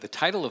The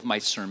title of my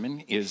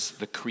sermon is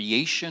The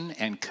Creation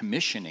and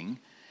Commissioning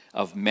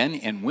of Men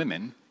and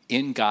Women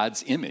in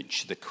God's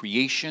Image. The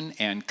Creation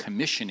and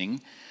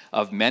Commissioning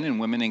of Men and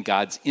Women in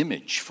God's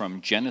Image,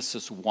 from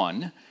Genesis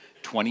 1,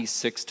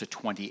 26 to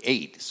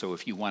 28. So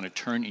if you want to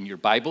turn in your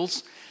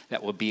Bibles,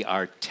 that will be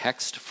our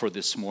text for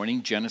this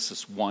morning,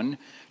 Genesis 1,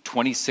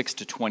 26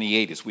 to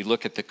 28, as we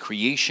look at the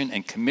creation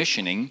and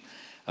commissioning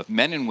of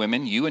men and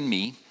women, you and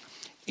me,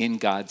 in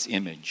God's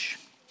image.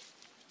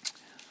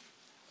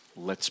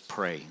 Let's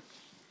pray.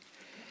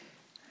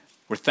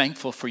 We're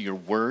thankful for your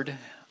word.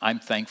 I'm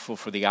thankful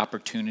for the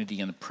opportunity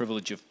and the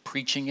privilege of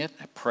preaching it.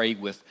 I pray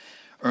with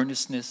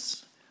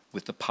earnestness,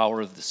 with the power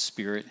of the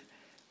Spirit.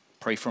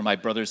 Pray for my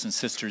brothers and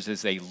sisters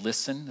as they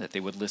listen, that they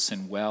would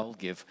listen well,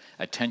 give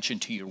attention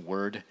to your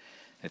word,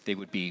 that they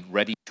would be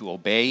ready to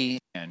obey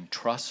and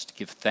trust,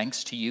 give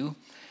thanks to you,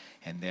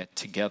 and that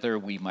together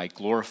we might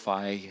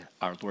glorify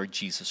our Lord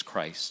Jesus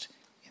Christ.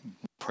 And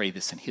we pray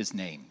this in his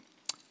name.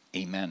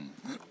 Amen.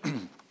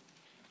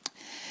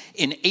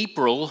 In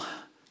April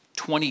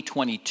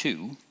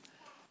 2022,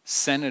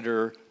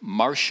 Senator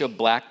Marsha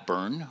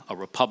Blackburn, a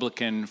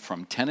Republican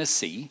from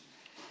Tennessee,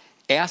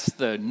 asked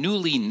the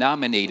newly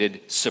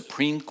nominated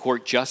Supreme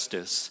Court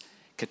Justice,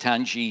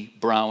 Ketanji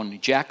Brown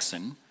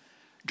Jackson,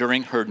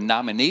 during her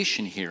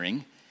nomination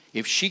hearing,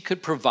 if she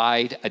could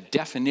provide a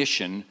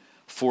definition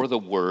for the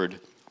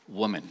word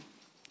woman.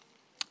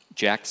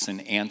 Jackson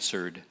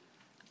answered,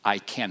 "I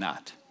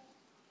cannot."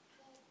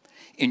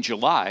 In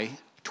July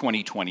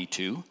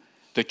 2022,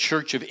 the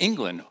Church of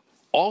England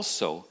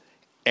also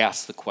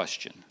asked the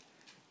question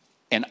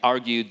and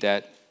argued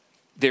that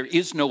there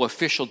is no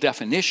official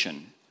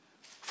definition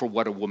for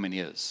what a woman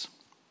is.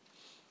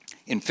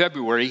 In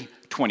February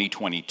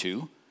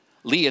 2022,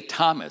 Leah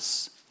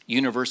Thomas,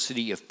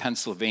 University of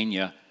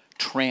Pennsylvania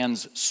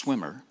trans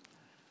swimmer,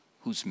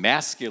 whose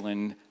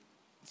masculine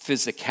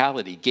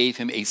physicality gave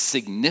him a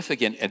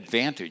significant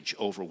advantage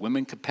over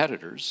women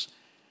competitors,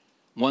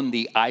 won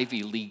the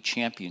Ivy League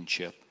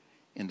championship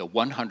in the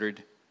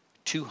 100,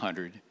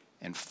 200,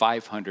 and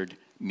 500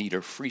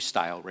 meter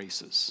freestyle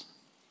races.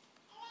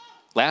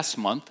 Last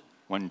month,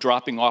 when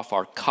dropping off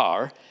our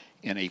car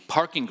in a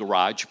parking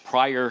garage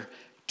prior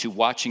to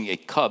watching a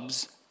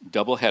Cubs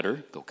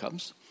doubleheader, go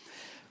Cubs,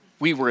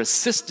 we were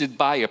assisted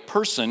by a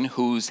person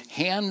whose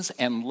hands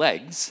and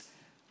legs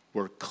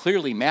were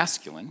clearly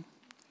masculine,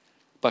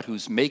 but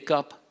whose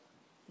makeup,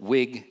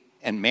 wig,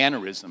 and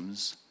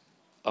mannerisms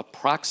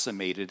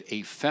approximated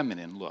a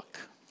feminine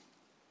look.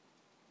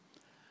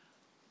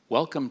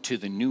 Welcome to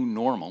the new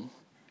normal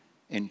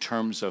in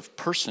terms of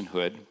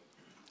personhood,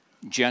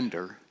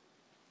 gender,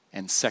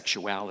 and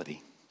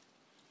sexuality.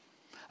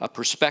 A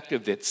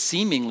perspective that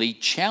seemingly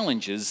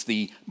challenges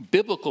the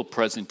biblical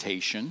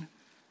presentation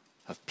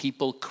of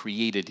people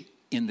created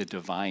in the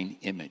divine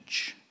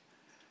image.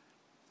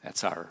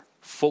 That's our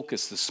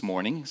focus this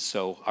morning.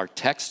 So our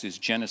text is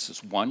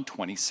Genesis 1,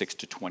 26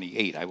 to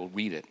 28. I will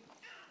read it.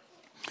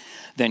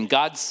 Then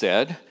God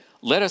said,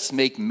 "Let us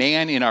make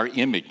man in our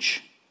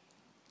image,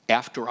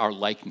 after our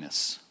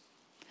likeness,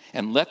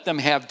 and let them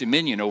have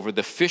dominion over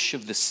the fish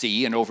of the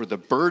sea, and over the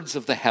birds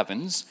of the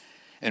heavens,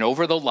 and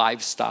over the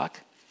livestock,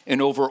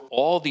 and over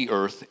all the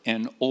earth,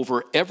 and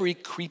over every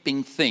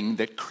creeping thing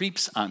that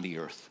creeps on the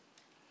earth."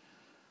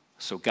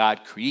 So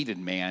God created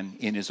man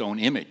in his own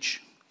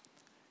image.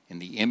 In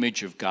the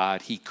image of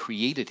God, he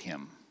created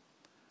him.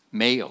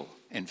 Male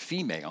and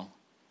female,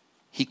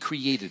 he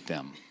created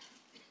them.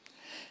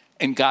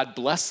 And God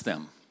blessed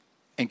them.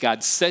 And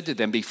God said to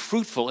them, "Be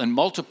fruitful and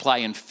multiply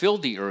and fill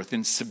the earth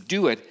and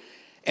subdue it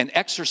and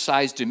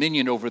exercise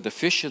dominion over the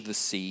fish of the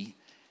sea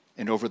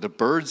and over the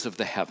birds of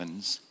the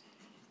heavens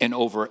and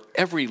over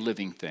every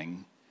living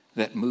thing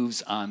that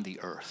moves on the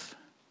earth."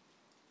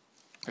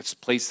 Let's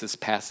place this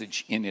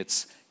passage in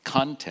its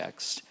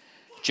context.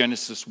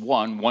 Genesis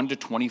 1, 1 to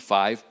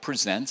 25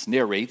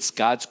 narrates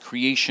God's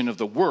creation of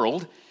the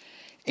world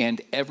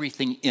and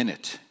everything in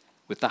it,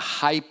 with the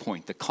high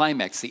point, the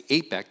climax, the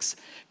apex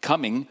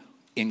coming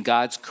in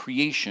God's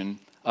creation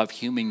of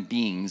human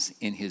beings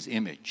in his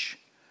image.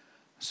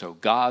 So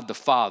God the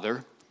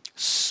Father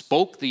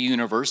spoke the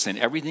universe and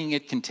everything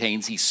it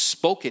contains. He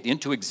spoke it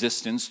into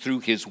existence through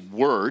his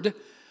word,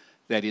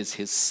 that is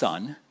his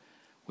Son,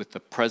 with the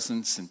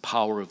presence and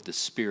power of the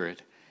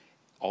Spirit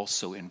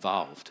also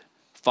involved.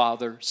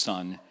 Father,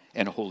 Son,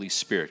 and Holy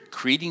Spirit,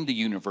 creating the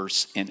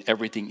universe and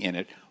everything in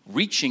it,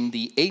 reaching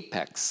the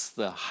apex,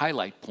 the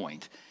highlight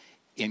point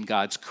in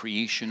God's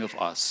creation of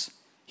us,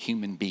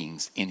 human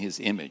beings, in his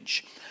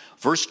image.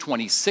 Verse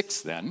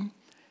 26, then,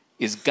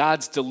 is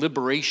God's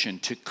deliberation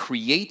to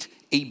create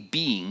a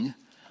being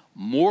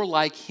more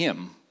like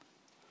him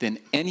than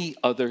any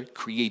other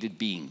created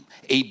being.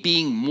 A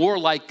being more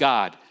like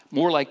God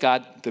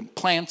than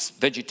plants,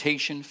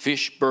 vegetation,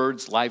 fish,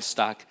 birds,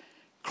 livestock,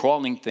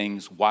 crawling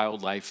things,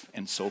 wildlife,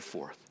 and so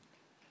forth.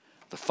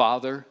 The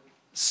Father,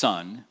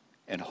 Son,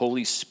 and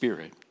Holy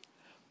Spirit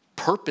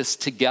purpose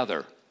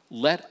together,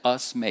 let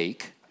us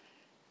make,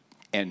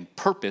 and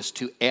purpose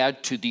to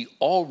add to the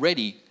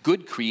already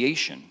good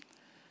creation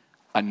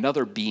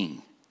another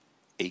being,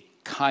 a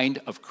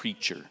kind of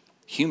creature,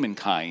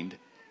 humankind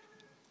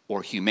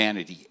or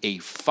humanity, a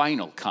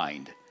final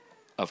kind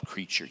of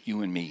creature,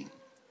 you and me.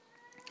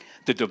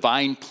 The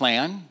divine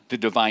plan, the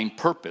divine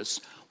purpose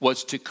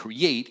was to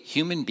create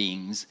human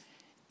beings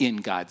in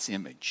God's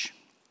image.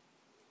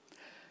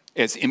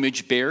 As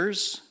image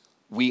bearers,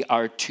 we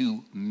are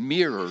to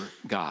mirror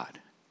God.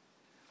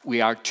 We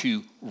are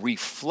to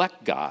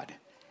reflect God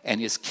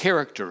and his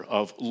character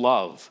of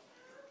love,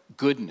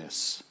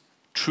 goodness,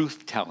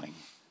 truth-telling,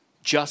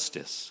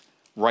 justice,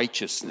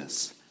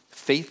 righteousness,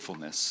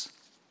 faithfulness,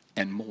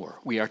 and more.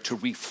 We are to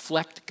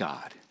reflect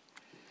God.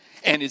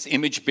 And as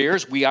image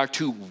bearers, we are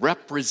to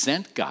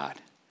represent God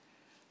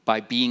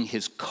by being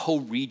his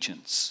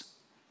co-regents,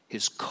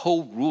 his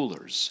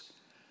co-rulers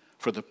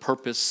for the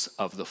purpose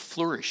of the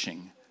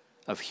flourishing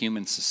of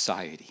human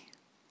society.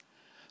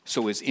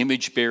 So as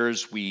image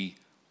bearers, we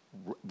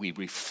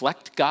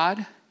reflect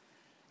God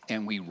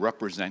and we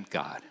represent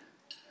God.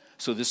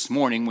 So this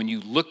morning, when you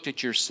looked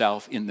at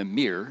yourself in the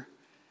mirror,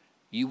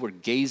 you were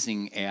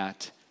gazing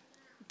at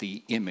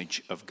the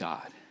image of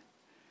God.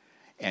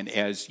 And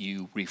as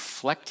you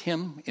reflect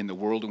him in the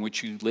world in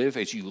which you live,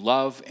 as you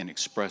love and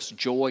express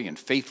joy and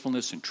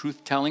faithfulness and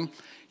truth-telling,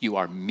 you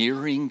are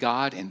mirroring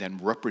God and then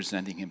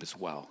representing him as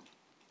well.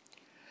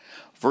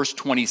 Verse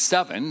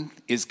 27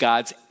 is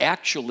God's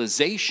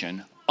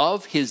actualization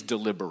of his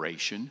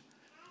deliberation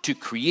to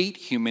create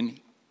human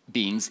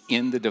beings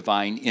in the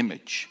divine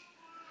image.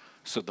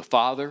 So the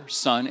Father,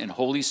 Son, and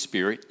Holy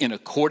Spirit, in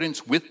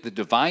accordance with the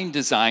divine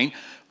design,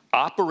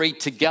 operate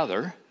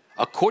together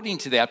according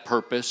to that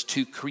purpose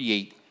to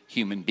create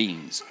human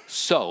beings.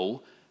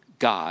 So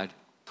God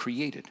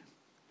created.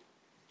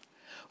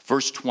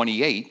 Verse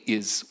 28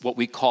 is what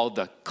we call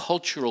the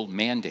cultural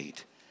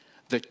mandate,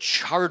 the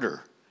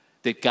charter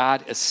that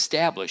God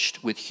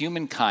established with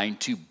humankind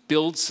to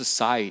build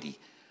society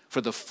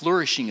for the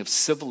flourishing of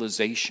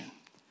civilization,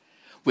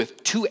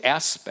 with two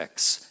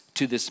aspects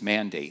to this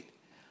mandate: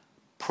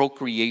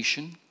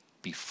 procreation,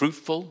 be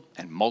fruitful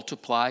and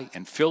multiply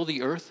and fill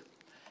the earth,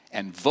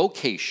 and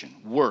vocation,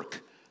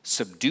 work,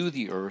 subdue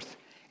the earth,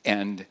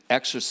 and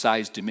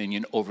exercise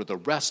dominion over the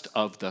rest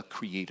of the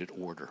created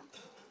order.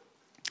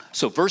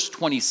 So verse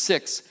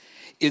 26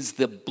 is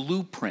the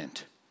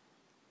blueprint.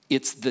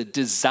 It's the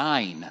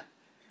design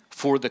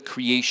for the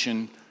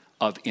creation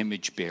of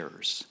image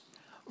bearers.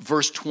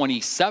 Verse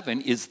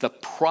 27 is the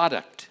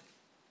product,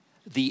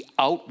 the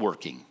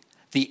outworking,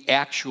 the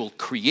actual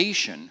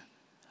creation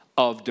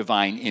of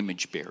divine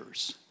image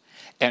bearers.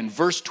 And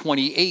verse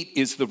 28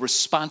 is the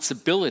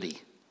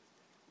responsibility,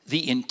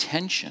 the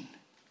intention,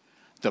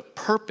 the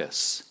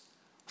purpose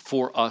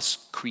for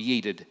us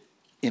created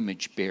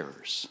image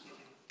bearers.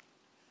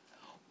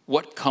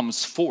 What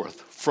comes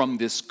forth from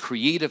this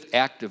creative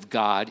act of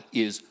God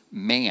is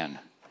man.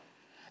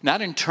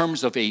 Not in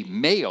terms of a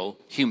male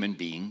human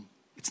being,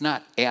 it's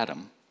not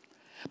Adam,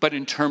 but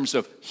in terms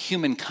of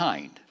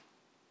humankind,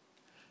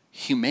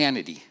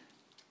 humanity,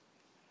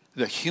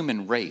 the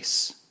human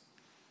race,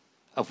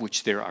 of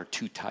which there are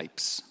two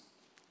types.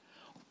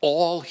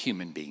 All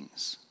human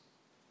beings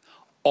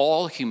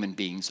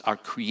are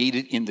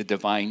created in the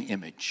divine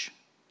image.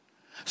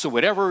 So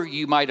whatever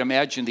you might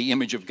imagine the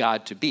image of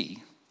God to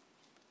be,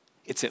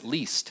 it's at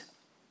least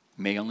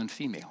male and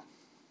female.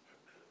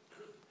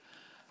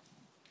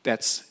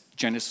 That's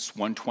Genesis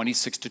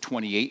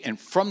 1:26-28. And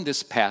from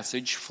this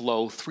passage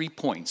flow 3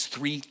 points,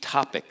 3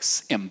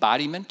 topics: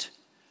 embodiment,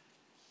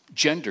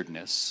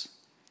 genderedness,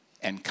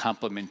 and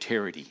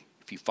complementarity.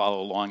 If you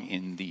follow along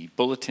in the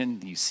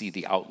bulletin, you see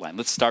the outline.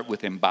 Let's start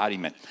with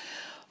embodiment.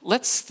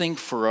 Let's think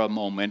for a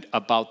moment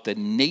about the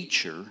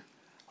nature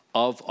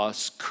of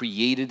us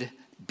created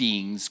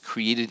beings,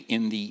 created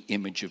in the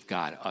image of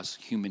God, us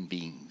human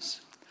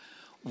beings.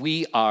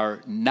 We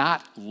are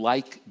not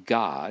like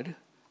God,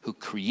 who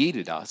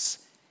created us,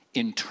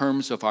 in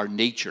terms of our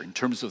nature, in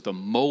terms of the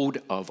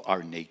mode of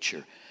our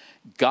nature.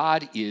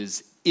 God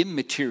is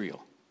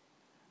immaterial.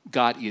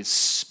 God is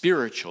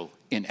spiritual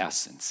in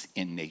essence,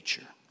 in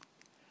nature.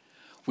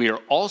 We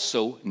are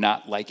also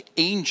not like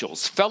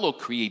angels, fellow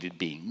created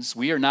beings.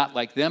 We are not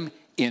like them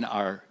in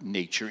our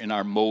nature, in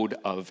our mode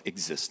of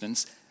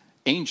existence.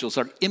 Angels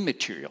are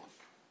immaterial.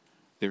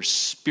 They're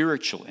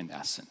spiritual in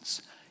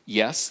essence.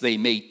 Yes, they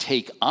may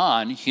take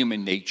on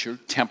human nature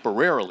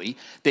temporarily.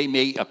 They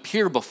may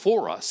appear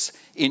before us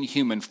in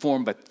human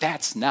form, but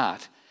that's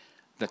not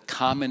the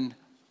common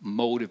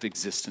mode of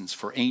existence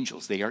for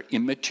angels. They are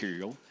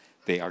immaterial.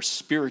 They are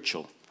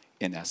spiritual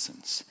in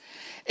essence.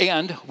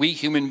 And we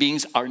human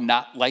beings are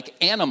not like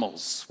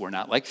animals. We're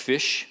not like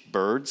fish,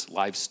 birds,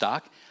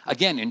 livestock.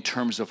 Again, in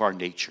terms of our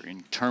nature,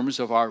 in terms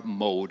of our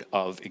mode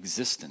of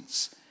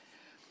existence.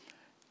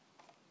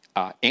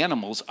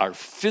 Animals are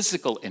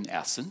physical in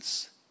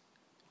essence,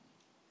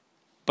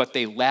 but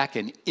they lack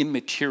an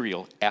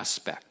immaterial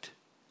aspect.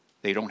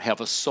 They don't have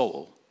a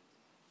soul.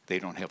 They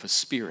don't have a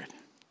spirit.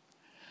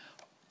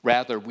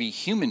 Rather, we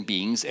human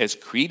beings, as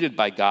created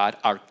by God,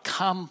 are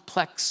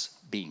complex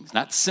beings.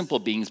 Not simple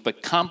beings,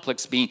 but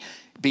complex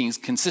beings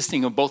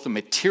consisting of both a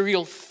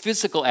material,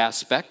 physical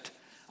aspect,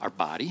 our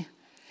body,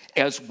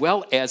 as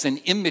well as an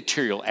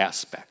immaterial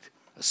aspect,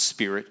 a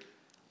spirit,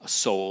 a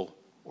soul,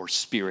 or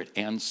spirit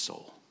and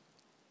soul.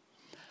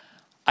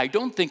 I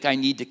don't think I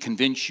need to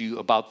convince you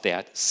about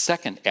that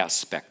second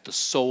aspect, the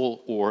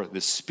soul or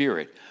the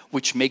spirit,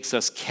 which makes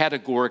us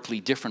categorically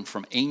different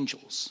from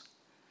angels.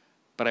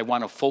 But I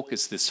want to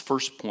focus this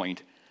first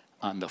point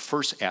on the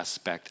first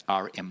aspect,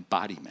 our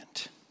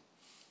embodiment.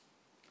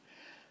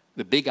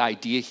 The big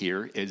idea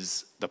here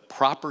is the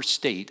proper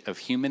state of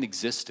human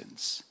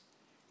existence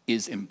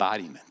is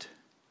embodiment.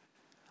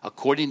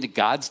 According to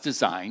God's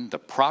design, the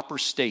proper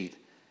state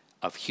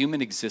of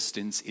human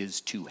existence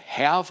is to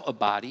have a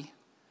body,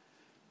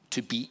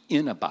 to be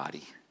in a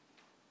body,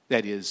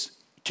 that is,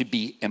 to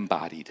be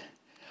embodied.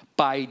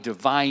 By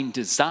divine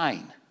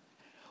design,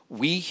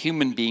 we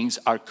human beings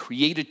are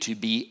created to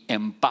be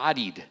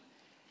embodied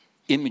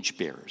image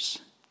bearers,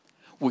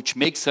 which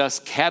makes us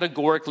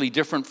categorically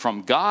different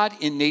from God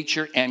in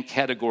nature and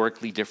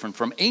categorically different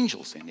from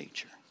angels in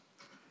nature.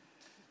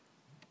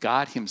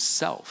 God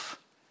himself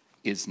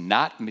is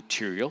not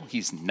material,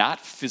 he's not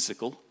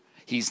physical,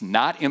 he's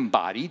not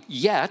embodied,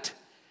 yet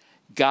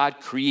God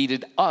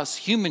created us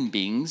human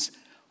beings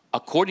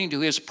according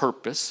to his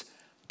purpose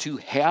to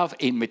have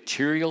a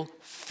material,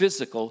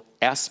 physical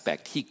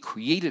aspect. He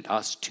created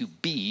us to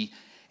be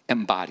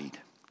embodied.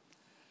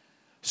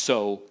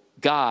 So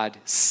God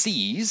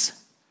sees,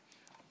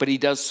 but he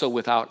does so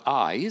without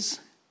eyes,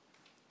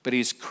 but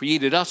he's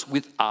created us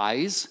with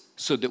eyes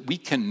so that we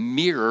can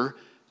mirror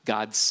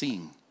God's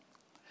seeing.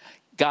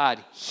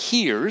 God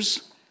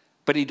hears,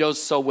 but he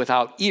does so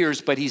without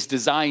ears, but he's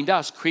designed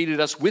us, created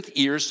us with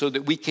ears so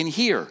that we can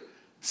hear,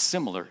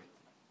 similar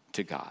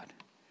to God.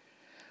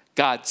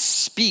 God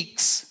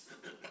speaks,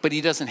 but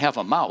he doesn't have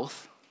a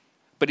mouth,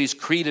 but he's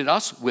created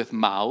us with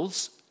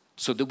mouths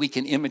so that we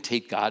can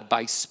imitate God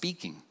by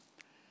speaking.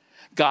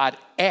 God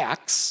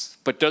acts,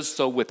 but does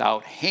so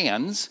without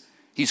hands.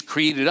 He's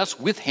created us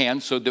with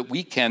hands so that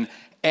we can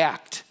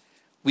act.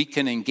 We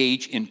can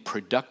engage in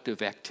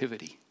productive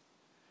activity.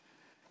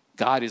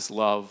 God is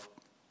love.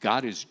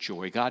 God is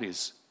joy. God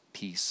is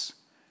peace.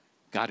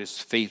 God is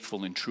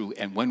faithful and true.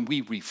 And when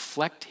we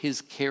reflect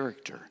his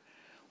character,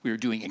 we are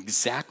doing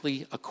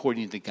exactly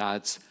according to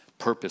God's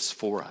purpose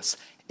for us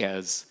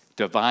as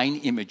divine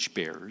image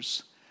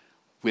bearers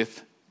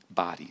with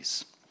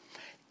bodies.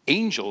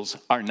 Angels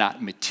are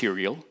not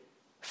material,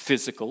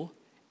 physical,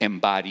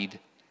 embodied,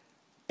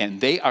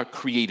 and they are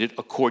created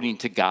according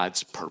to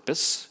God's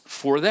purpose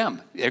for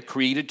them. They're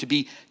created to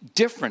be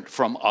different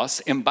from us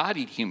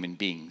embodied human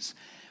beings.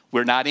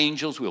 We're not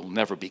angels, we'll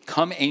never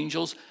become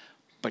angels,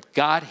 but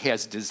God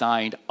has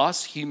designed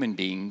us human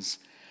beings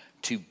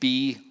to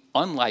be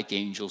unlike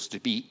angels, to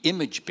be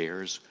image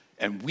bearers,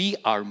 and we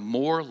are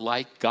more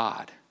like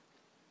God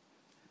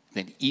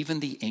than even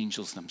the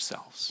angels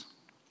themselves.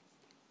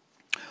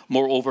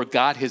 Moreover,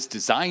 God has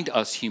designed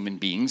us human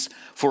beings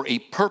for a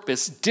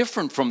purpose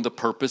different from the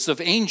purpose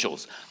of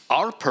angels.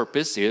 Our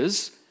purpose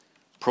is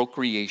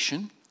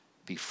procreation,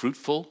 be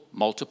fruitful,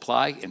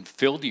 multiply, and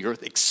fill the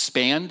earth,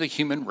 expand the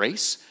human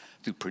race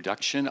through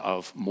production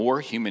of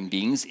more human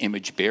beings,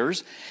 image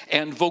bearers,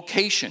 and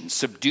vocation,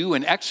 subdue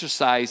and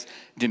exercise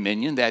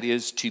dominion, that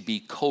is, to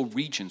be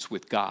co-regents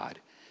with God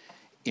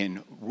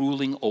in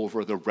ruling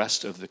over the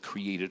rest of the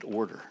created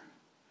order.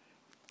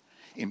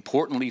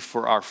 Importantly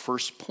for our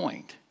first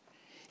point,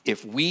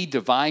 if we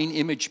divine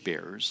image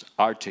bearers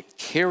are to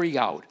carry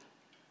out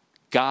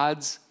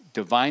God's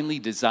divinely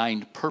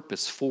designed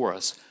purpose for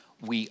us,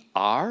 we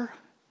are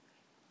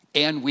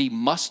and we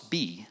must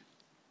be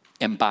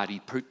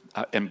embodied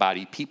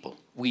people.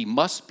 We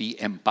must be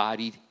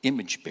embodied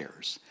image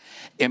bearers.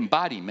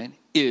 Embodiment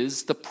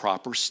is the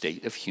proper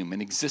state of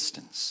human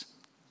existence.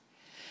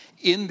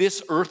 In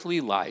this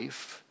earthly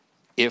life,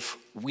 if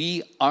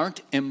we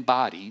aren't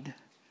embodied,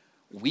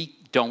 we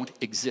don't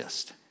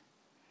exist.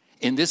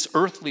 In this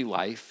earthly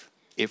life,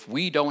 if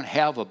we don't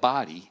have a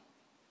body,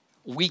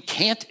 we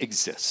can't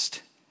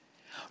exist.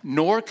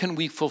 Nor can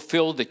we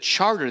fulfill the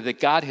charter that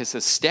God has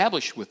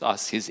established with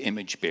us, his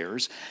image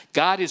bearers.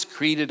 God has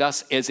created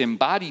us as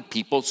embodied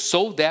people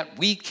so that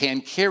we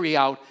can carry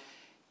out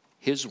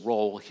his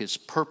role, his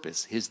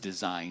purpose, his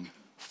design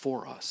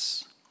for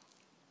us.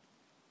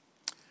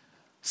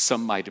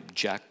 Some might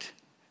object,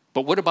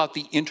 but what about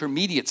the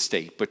intermediate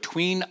state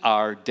between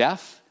our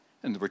death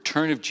and the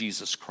return of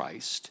Jesus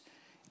Christ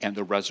and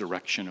the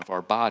resurrection of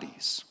our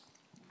bodies?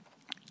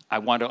 I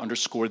want to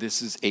underscore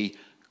this is a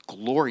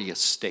glorious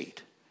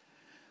state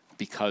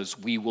because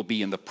we will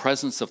be in the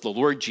presence of the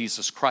Lord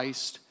Jesus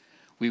Christ.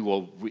 We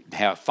will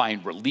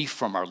find relief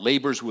from our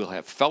labors. We'll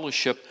have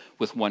fellowship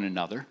with one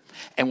another.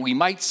 And we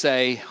might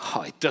say,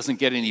 oh, it doesn't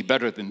get any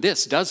better than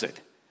this, does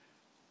it?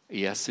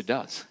 Yes, it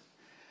does.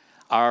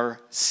 Our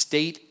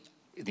state,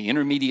 the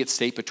intermediate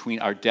state between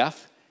our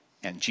death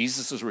and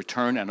Jesus'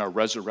 return and our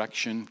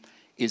resurrection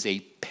is a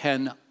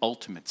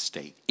penultimate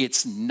state.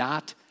 It's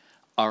not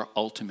our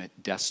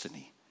ultimate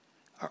destiny.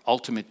 Our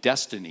ultimate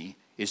destiny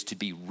is to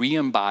be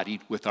re-embodied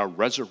with our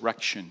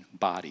resurrection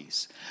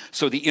bodies.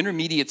 So the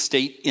intermediate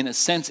state, in a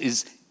sense,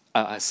 is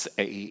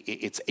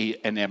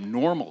an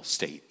abnormal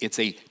state. It's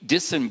a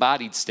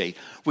disembodied state,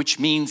 which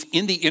means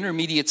in the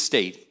intermediate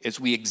state, as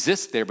we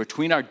exist there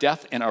between our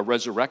death and our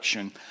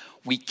resurrection,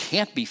 we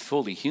can't be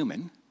fully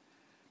human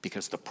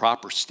because the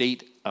proper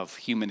state of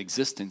human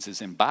existence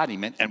is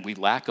embodiment and we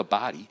lack a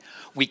body.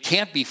 We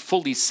can't be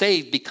fully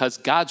saved because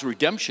God's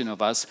redemption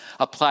of us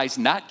applies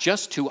not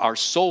just to our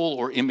soul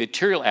or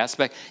immaterial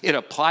aspect, it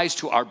applies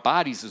to our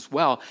bodies as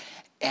well.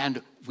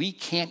 And we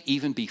can't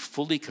even be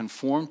fully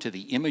conformed to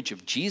the image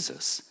of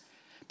Jesus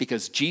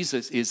because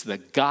Jesus is the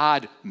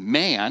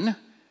God-man,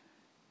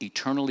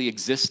 eternally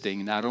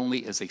existing not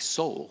only as a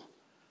soul,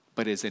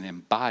 but as an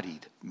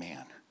embodied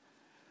man.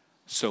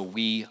 So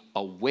we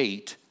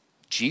await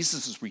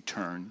Jesus'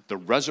 return, the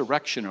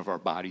resurrection of our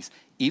bodies,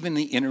 even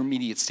the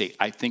intermediate state.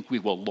 I think we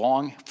will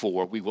long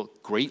for, we will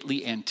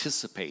greatly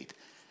anticipate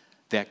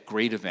that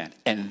great event.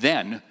 And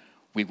then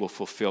we will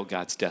fulfill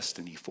God's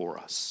destiny for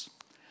us.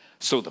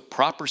 So the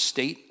proper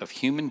state of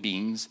human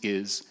beings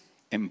is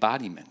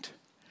embodiment.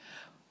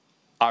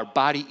 Our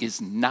body is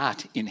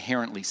not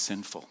inherently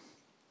sinful.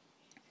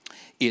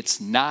 It's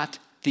not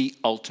the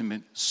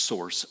ultimate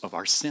source of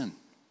our sin.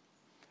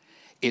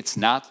 It's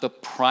not the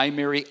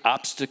primary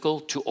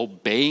obstacle to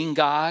obeying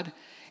God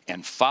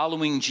and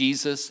following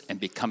Jesus and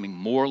becoming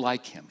more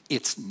like him.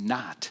 It's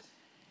not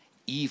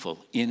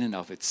evil in and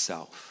of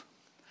itself.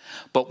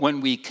 But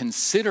when we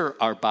consider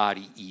our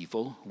body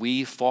evil,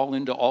 we fall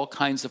into all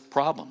kinds of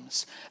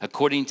problems.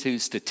 According to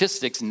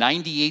statistics,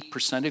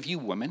 98% of you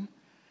women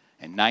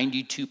and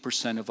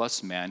 92% of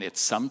us men at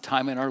some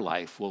time in our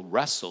life will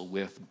wrestle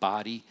with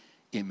body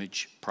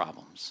image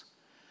problems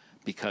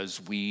because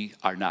we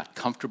are not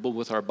comfortable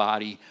with our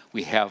body.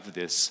 We have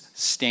this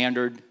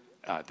standard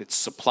that's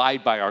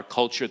supplied by our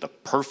culture, the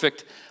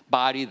perfect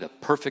body, the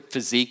perfect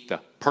physique,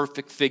 the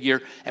perfect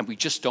figure, and we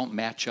just don't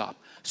match up.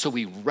 So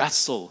we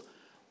wrestle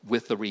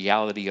with the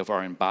reality of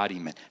our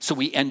embodiment. So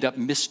we end up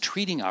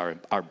mistreating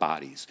our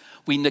bodies.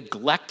 We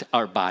neglect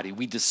our body.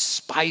 We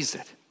despise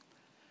it.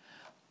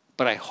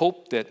 But I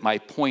hope that my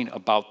point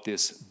about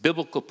this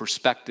biblical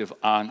perspective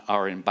on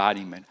our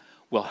embodiment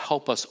will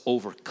help us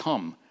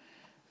overcome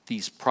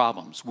these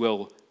problems,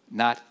 will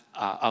not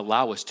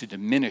allow us to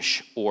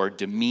diminish or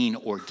demean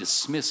or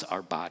dismiss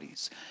our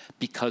bodies,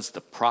 because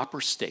the proper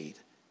state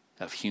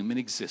of human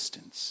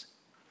existence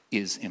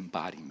is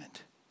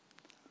embodiment.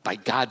 By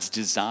God's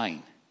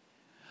design,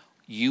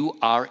 you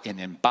are an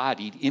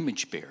embodied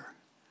image bearer.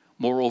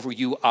 Moreover,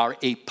 you are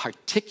a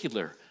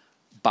particular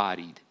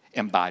embodied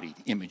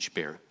image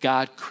bearer.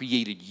 God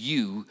created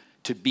you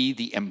to be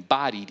the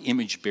embodied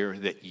image bearer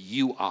that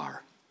you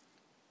are.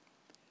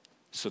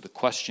 So the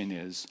question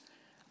is,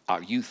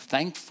 are you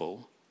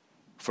thankful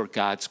for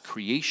God's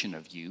creation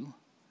of you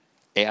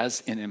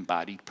as an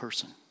embodied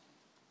person?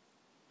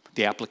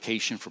 The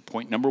application for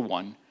point number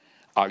 1,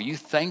 are you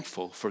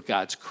thankful for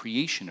God's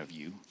creation of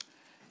you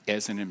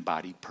as an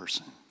embodied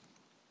person?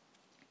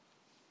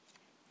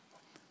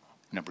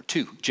 Number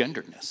 2,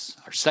 genderedness.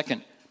 Our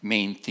second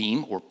main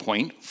theme or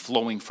point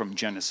flowing from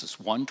Genesis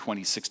 1,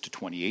 26 to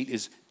 28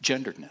 is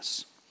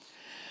genderedness.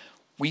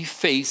 We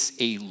face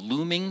a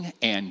looming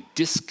and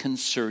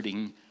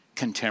disconcerting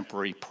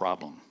contemporary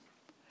problem,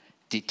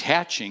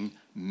 detaching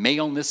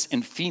maleness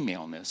and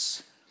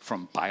femaleness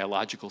from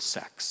biological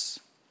sex,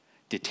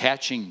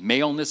 detaching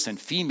maleness and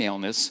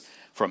femaleness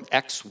from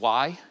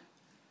XY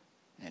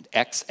and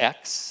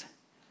XX,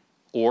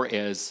 or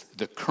as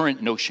the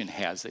current notion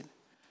has it,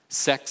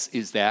 sex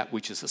is that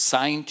which is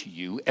assigned to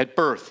you at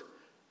birth.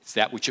 It's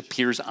that which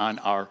appears on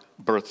our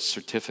birth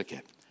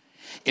certificate.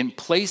 In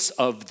place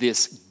of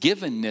this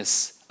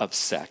givenness of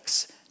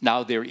sex,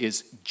 now there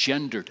is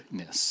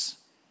genderedness,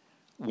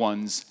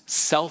 one's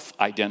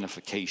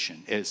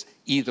self-identification as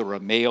either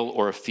a male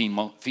or a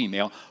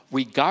female,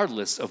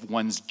 regardless of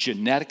one's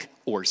genetic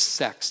or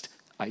sexed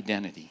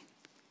identity.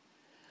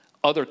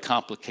 Other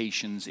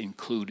complications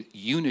include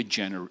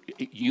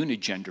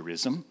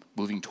unigenderism,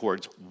 moving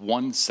towards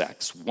one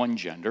sex, one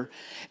gender,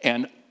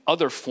 and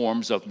other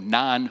forms of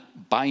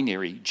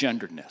non-binary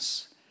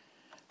genderedness.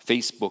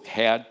 Facebook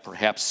had,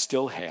 perhaps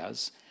still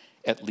has,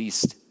 at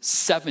least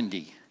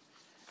 70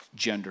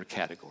 gender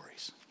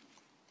categories.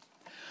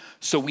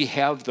 So we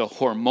have the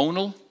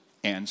hormonal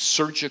and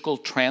surgical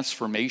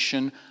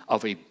transformation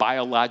of a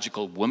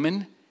biological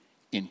woman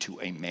into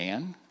a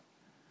man.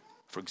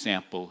 For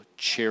example,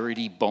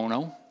 Charity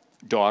Bono,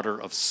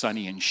 daughter of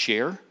Sonny and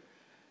Cher,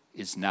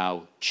 is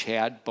now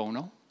Chad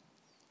Bono.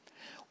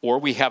 Or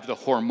we have the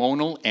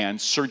hormonal and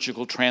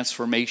surgical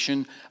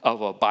transformation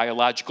of a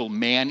biological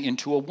man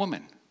into a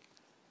woman.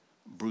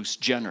 Bruce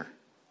Jenner,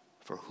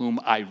 for whom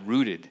I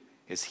rooted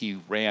as he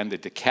ran the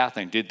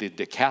decathlon, did the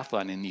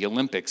decathlon in the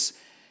Olympics.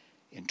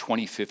 In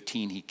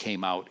 2015, he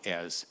came out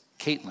as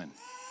Caitlyn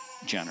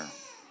Jenner.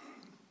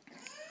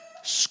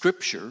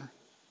 Scripture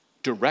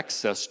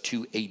directs us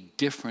to a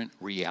different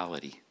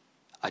reality,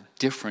 a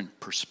different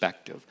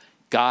perspective.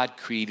 God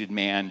created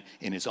man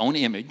in his own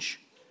image.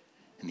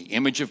 In the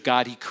image of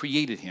God, he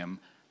created him,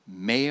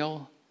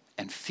 male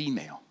and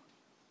female.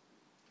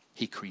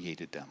 He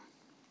created them.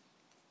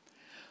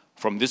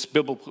 From this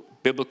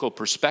biblical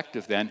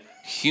perspective, then,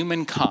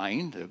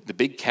 humankind, the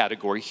big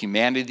category,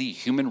 humanity,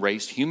 human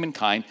race,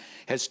 humankind,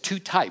 has two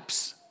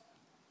types.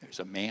 There's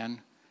a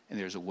man and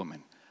there's a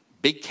woman.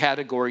 Big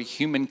category,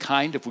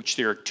 humankind, of which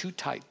there are two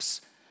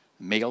types,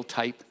 male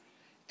type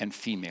and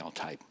female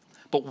type.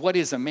 But what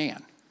is a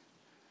man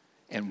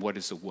and what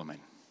is a woman?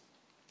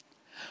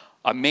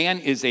 A man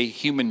is a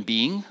human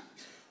being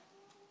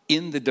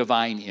in the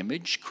divine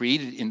image,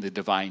 created in the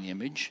divine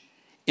image,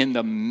 in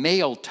the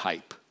male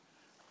type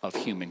of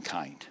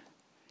humankind,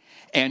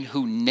 and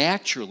who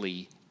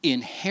naturally,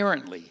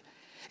 inherently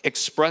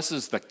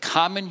expresses the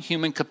common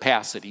human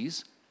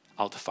capacities,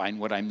 I'll define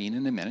what I mean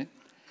in a minute,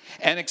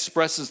 and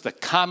expresses the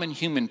common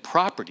human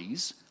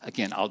properties,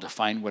 again, I'll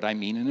define what I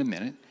mean in a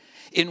minute,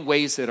 in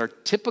ways that are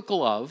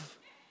typical of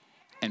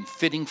and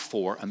fitting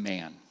for a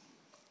man.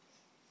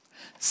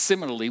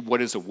 Similarly,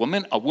 what is a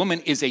woman? A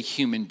woman is a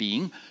human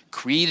being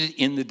created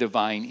in the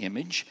divine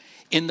image,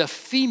 in the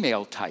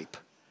female type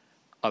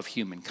of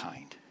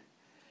humankind,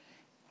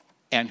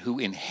 and who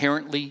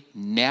inherently,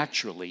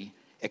 naturally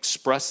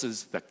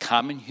expresses the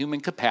common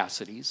human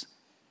capacities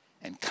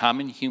and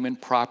common human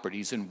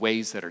properties in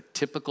ways that are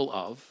typical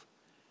of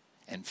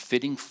and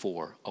fitting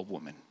for a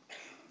woman.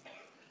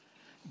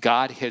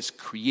 God has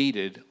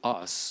created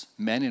us,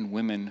 men and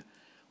women,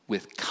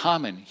 with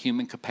common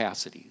human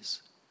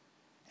capacities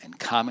and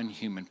common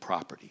human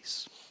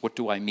properties. What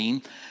do I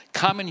mean?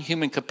 Common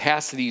human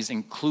capacities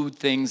include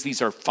things,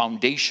 these are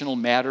foundational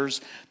matters.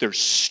 They're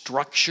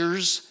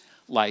structures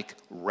like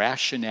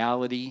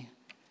rationality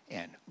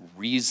and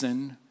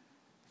reason,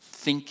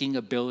 thinking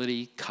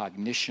ability,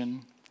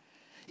 cognition,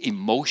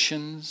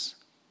 emotions,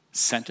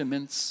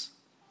 sentiments,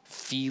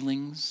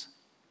 feelings,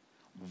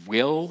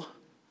 will,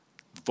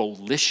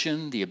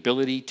 volition, the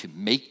ability to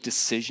make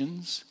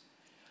decisions,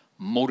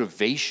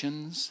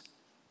 motivations,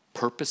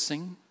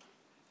 purposing.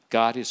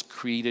 God has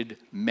created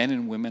men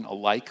and women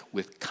alike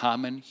with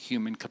common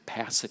human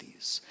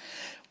capacities.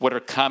 What are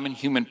common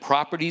human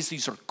properties?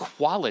 These are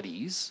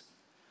qualities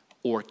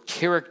or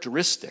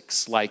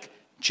characteristics like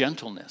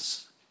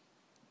gentleness,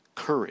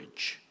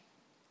 courage,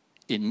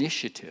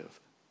 initiative,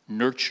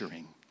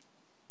 nurturing,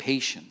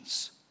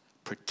 patience,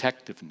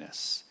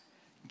 protectiveness,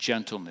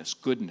 gentleness,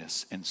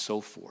 goodness, and so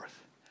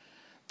forth.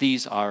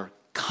 These are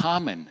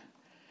common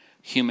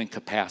human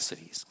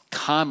capacities,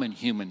 common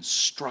human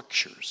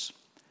structures.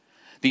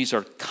 These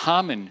are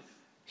common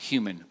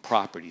human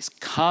properties,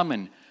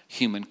 common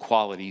human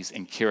qualities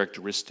and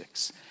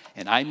characteristics.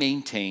 And I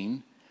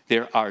maintain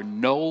there are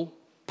no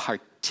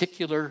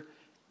particular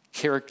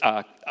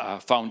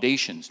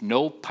foundations,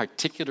 no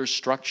particular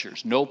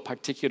structures, no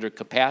particular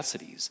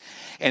capacities,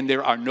 and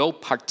there are no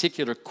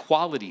particular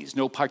qualities,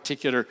 no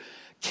particular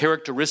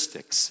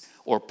characteristics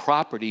or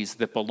properties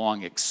that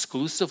belong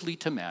exclusively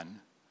to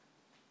men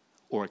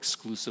or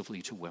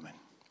exclusively to women.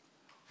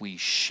 We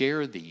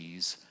share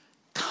these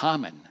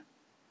common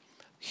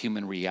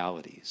human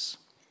realities.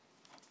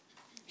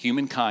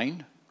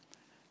 Humankind,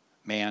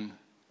 man,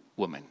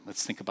 woman.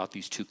 Let's think about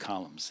these two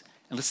columns.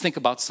 And let's think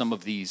about some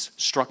of these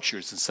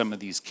structures and some of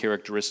these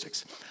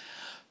characteristics.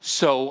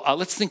 So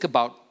let's think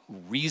about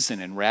reason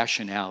and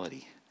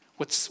rationality.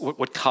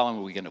 What column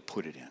are we going to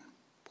put it in?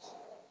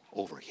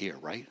 Over here,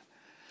 right?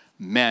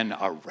 Men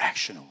are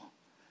rational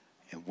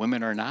and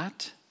women are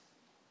not?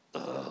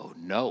 Oh,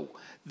 no.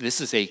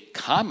 This is a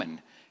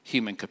common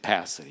human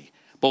capacity.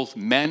 Both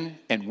men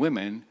and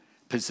women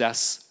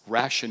possess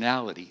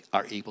rationality,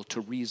 are able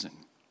to reason.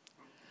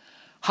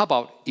 How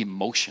about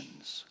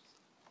emotions?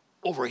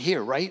 Over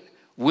here, right?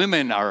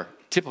 Women are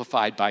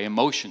typified by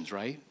emotions,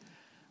 right?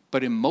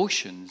 But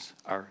emotions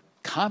are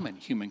common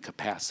human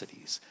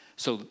capacities.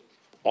 So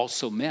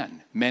also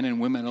men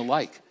and women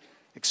alike,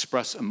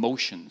 express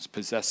emotions,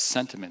 possess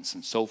sentiments,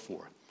 and so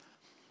forth.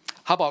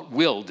 How about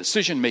will,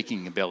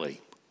 decision-making ability?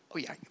 Oh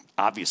yeah,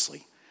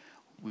 obviously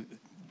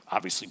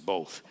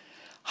both.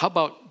 How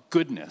about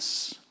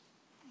goodness?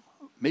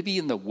 Maybe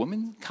in the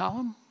woman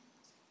column?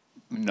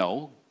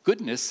 No,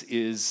 goodness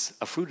is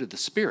a fruit of the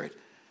Spirit.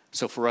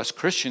 So for us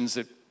Christians,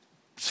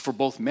 it's for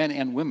both men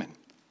and women.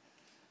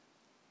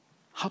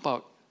 How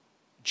about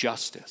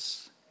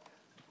justice?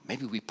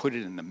 Maybe we put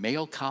it in the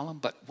male column,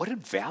 but what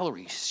did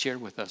Valerie share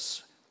with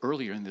us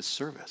earlier in this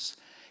service?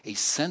 A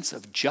sense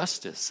of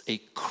justice, a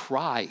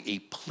cry, a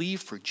plea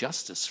for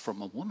justice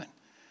from a woman.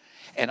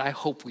 And I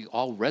hope we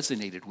all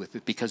resonated with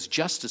it because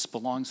justice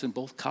belongs in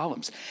both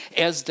columns,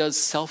 as does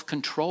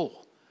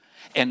self-control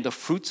and the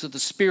fruits of the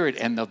Spirit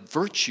and the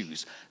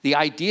virtues. The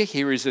idea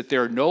here is that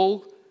there are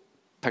no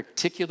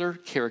particular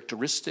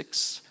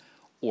characteristics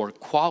or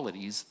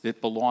qualities that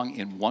belong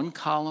in one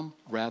column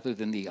rather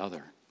than the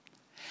other.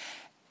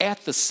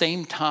 At the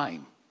same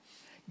time,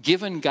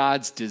 given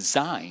God's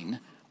design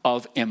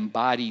of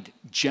embodied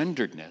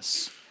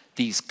genderedness,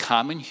 these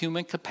common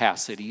human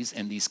capacities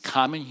and these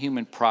common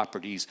human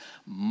properties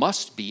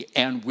must be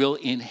and will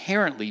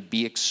inherently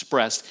be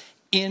expressed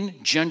in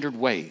gendered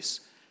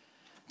ways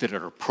that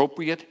are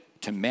appropriate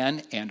to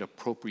men and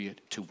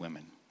appropriate to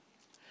women.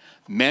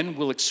 Men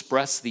will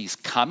express these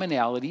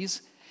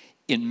commonalities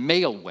in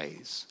male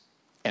ways,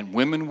 And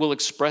women will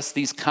express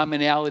these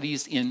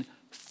commonalities in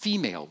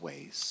female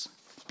ways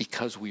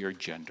because we are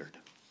gendered.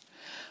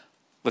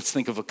 Let's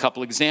think of a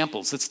couple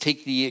examples. Let's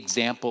take the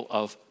example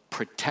of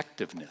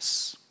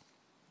protectiveness.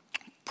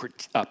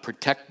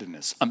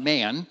 Protectiveness. A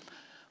man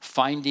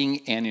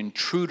finding an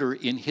intruder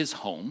in his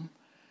home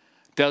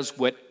does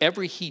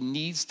whatever he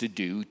needs to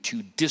do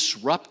to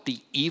disrupt the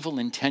evil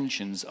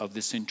intentions of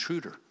this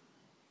intruder,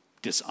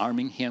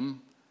 disarming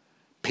him,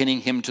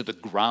 pinning him to the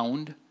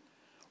ground,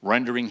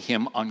 rendering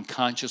him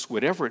unconscious,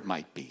 whatever it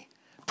might be.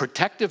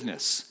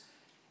 Protectiveness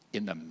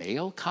in the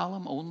male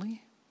column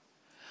only?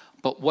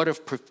 But what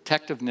of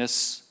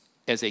protectiveness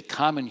as a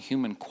common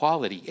human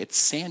quality at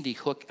Sandy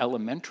Hook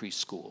Elementary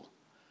School?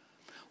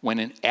 When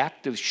an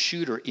active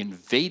shooter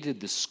invaded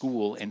the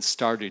school and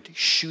started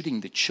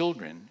shooting the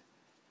children,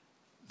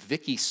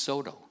 Vicky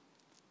Soto,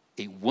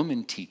 a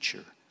woman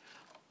teacher,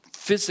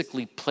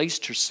 physically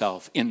placed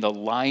herself in the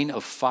line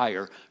of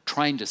fire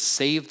trying to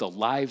save the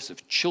lives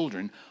of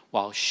children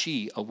while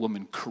she, a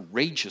woman,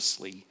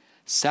 courageously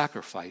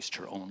sacrificed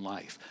her own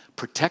life.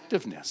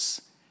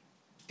 Protectiveness,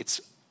 it's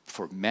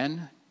for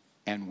men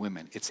and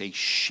women. It's a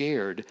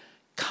shared,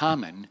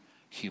 common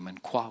human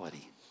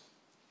quality.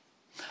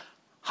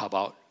 How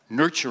about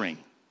nurturing?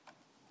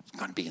 It's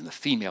going to be in the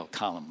female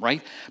column,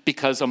 right?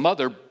 Because a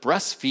mother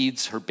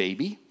breastfeeds her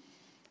baby,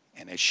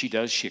 and as she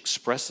does, she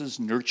expresses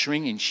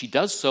nurturing, and she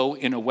does so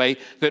in a way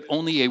that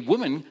only a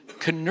woman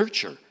can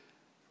nurture.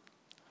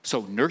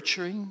 So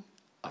nurturing,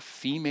 a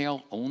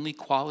female-only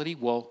quality?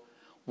 Well,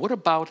 what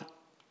about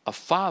a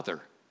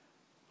father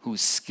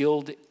who's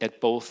skilled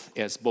at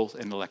as both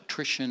an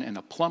electrician and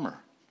a plumber?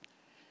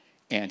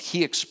 And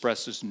he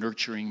expresses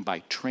nurturing by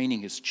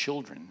training his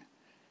children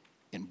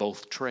in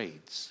both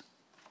trades.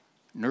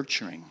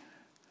 Nurturing,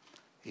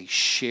 a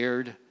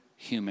shared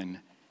human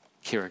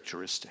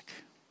characteristic.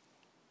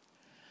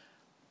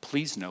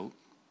 Please note,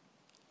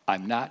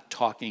 I'm not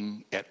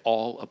talking at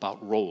all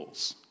about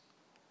roles.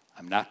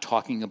 I'm not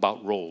talking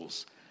about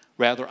roles.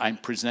 Rather, I'm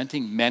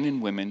presenting men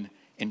and women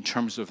in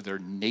terms of their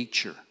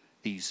nature,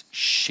 these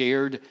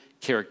shared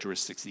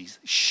characteristics, these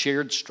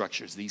shared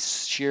structures,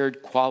 these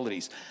shared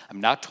qualities.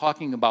 I'm not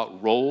talking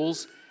about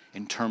roles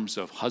in terms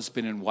of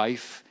husband and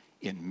wife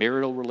in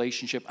marital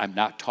relationship. I'm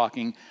not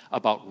talking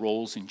about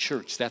roles in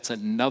church. That's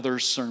another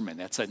sermon.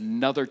 That's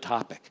another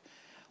topic.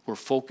 We're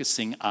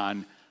focusing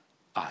on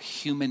a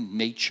human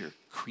nature,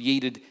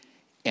 created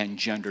and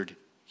gendered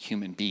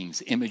human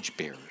beings, image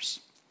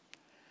bearers.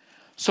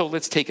 So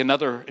let's take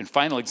another and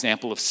final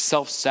example of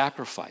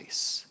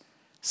self-sacrifice.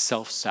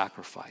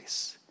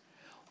 Self-sacrifice.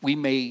 We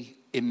may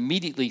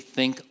immediately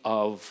think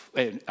of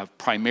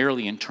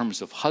primarily in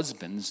terms of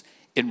husbands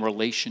in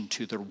relation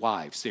to their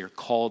wives. They are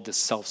called to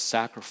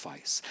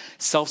self-sacrifice.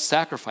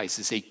 Self-sacrifice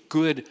is a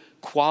good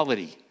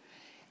quality,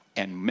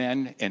 and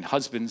men and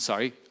husbands,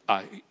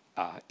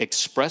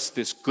 express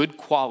this good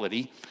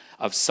quality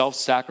of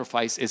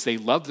self-sacrifice as they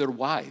love their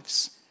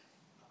wives,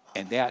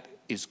 and that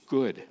is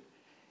good.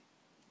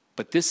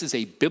 But this is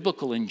a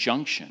biblical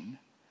injunction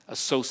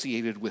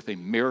associated with a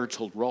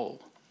marital role,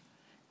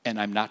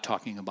 and I'm not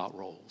talking about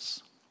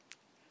roles.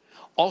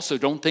 Also,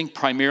 don't think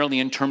primarily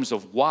in terms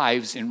of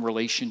wives in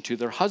relation to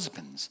their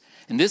husbands.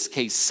 In this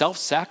case,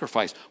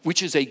 self-sacrifice,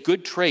 which is a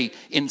good trait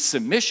in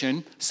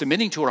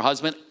submitting to her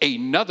husband,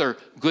 another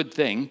good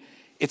thing.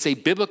 It's a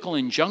biblical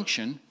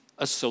injunction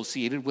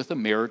associated with a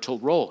marital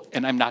role,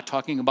 and I'm not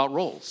talking about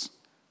roles.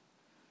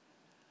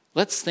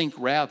 Let's think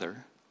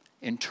rather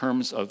in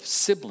terms of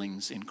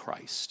siblings in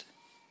Christ.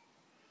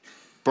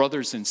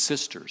 Brothers and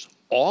sisters,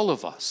 all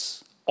of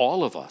us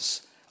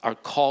are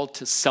called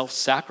to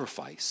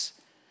self-sacrifice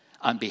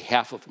on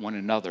behalf of one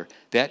another.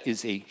 That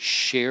is a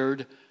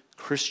shared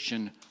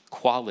Christian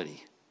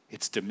quality.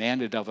 It's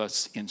demanded of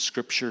us in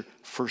Scripture,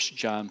 1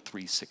 John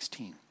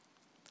 3:16.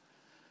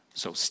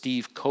 So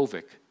Steve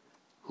Kovic,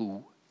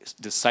 who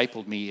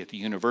discipled me at the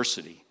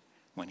university,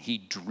 when he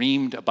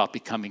dreamed about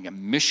becoming a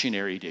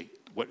missionary to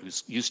what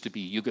used to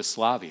be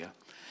Yugoslavia,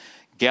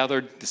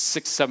 gathered the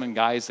 6-7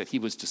 guys that he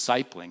was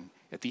discipling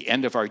at the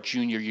end of our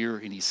junior year,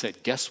 and he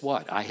said, guess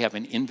what? I have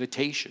an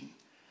invitation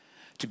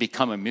to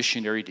become a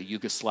missionary to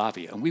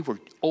Yugoslavia. And we were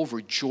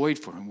overjoyed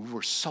for him. We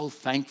were so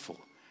thankful.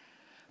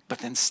 But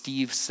then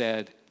Steve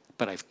said,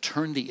 but I've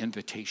turned the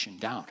invitation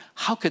down.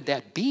 How could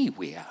that be,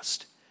 we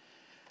asked.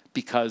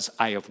 Because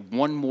I have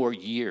one more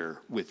year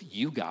with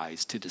you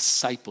guys to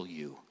disciple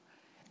you,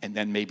 and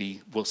then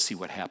maybe we'll see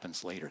what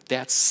happens later.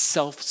 That's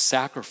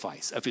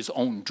self-sacrifice of his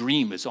own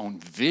dream, his own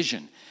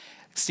vision.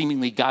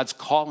 Seemingly God's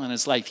call in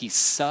his life. He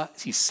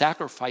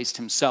sacrificed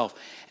himself,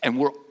 and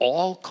we're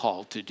all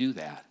called to do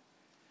that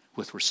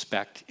with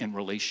respect in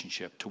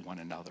relationship to one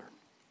another.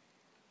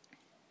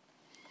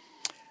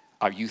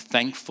 Are you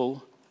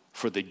thankful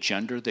for the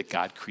gender that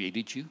God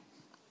created you?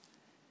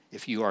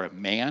 If you are a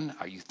man,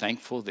 are you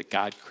thankful that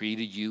God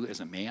created you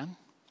as a man?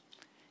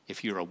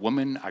 If you're a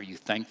woman, are you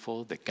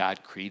thankful that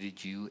God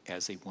created you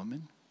as a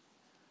woman?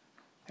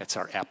 That's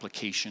our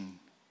application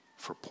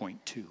for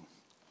point 2.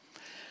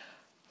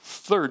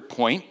 Third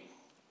point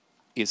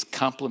is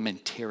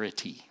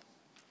complementarity.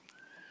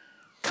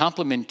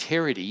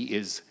 Complementarity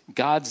is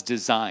God's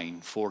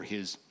design for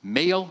his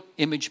male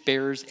image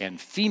bearers and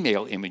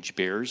female image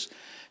bearers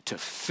to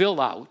fill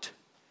out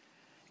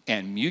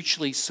and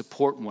mutually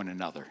support one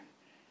another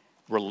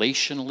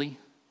relationally,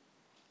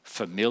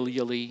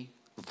 familially,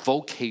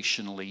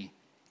 vocationally,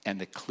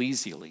 and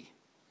ecclesially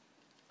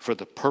for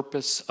the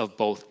purpose of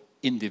both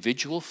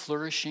individual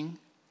flourishing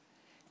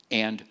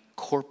and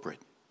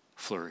corporate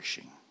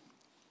flourishing.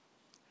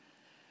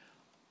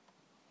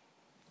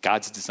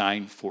 God's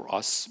design for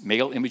us,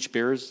 male image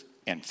bearers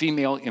and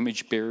female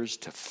image bearers,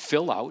 to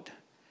fill out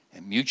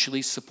and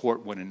mutually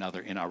support one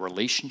another in our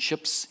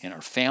relationships, in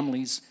our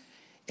families,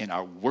 in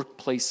our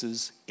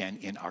workplaces, and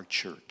in our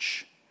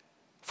church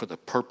for the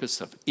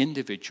purpose of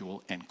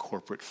individual and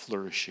corporate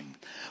flourishing.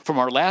 From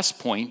our last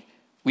point,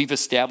 we've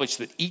established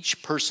that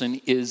each person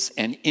is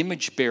an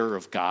image bearer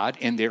of God,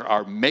 and there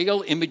are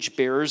male image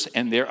bearers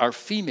and there are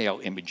female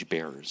image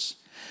bearers.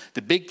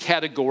 The big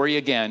category,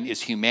 again,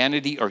 is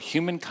humanity or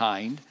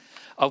humankind,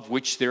 of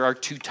which there are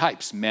two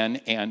types,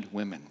 men and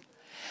women.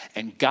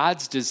 And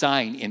God's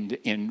design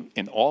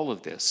in all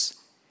of this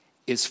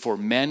is for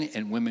men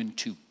and women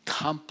to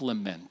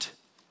complement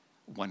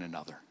one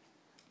another.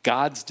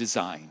 God's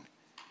design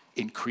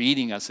in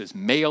creating us as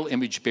male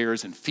image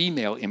bearers and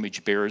female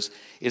image bearers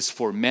is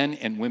for men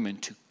and women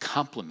to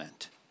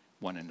complement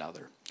one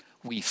another.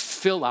 We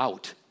fill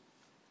out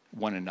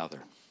one another.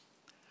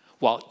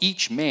 While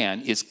each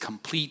man is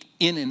complete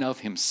in and of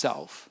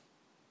himself,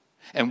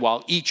 and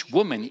while each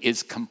woman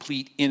is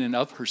complete in and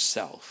of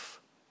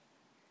herself,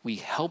 we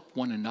help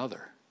one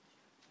another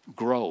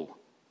grow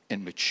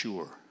and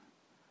mature.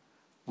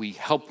 We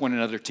help one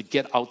another to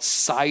get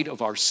outside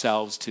of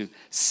ourselves, to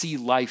see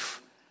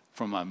life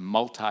from a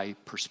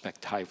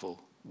multi-perspectival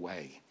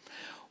way.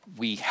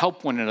 We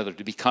help one another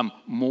to become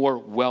more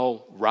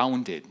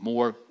well-rounded,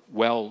 more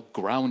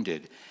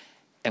well-grounded,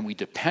 and we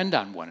depend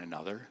on one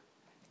another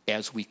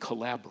as we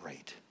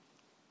collaborate.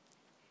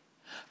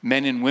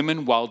 Men and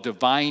women, while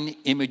divine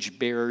image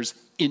bearers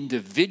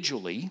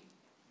individually,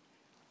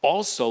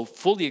 also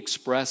fully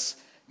express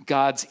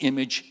God's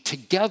image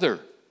together,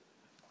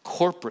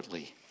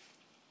 corporately.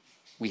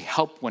 We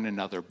help one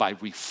another by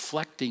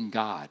reflecting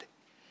God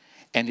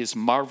and his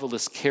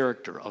marvelous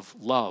character of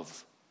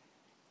love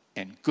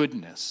and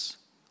goodness,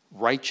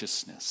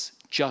 righteousness,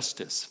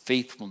 justice,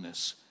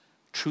 faithfulness,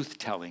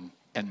 truth-telling,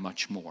 and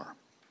much more.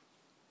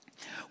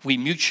 We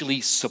mutually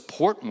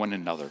support one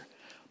another,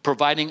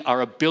 providing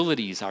our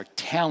abilities, our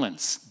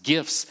talents,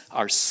 gifts,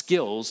 our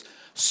skills,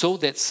 so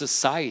that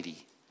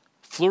society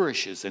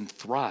flourishes and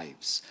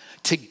thrives.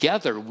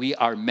 Together, we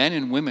are men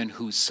and women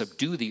who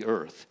subdue the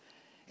earth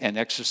and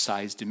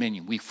exercise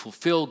dominion. We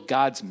fulfill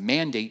God's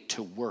mandate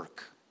to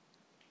work.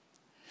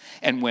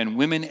 And when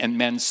women and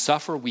men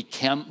suffer, we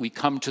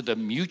come to the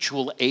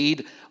mutual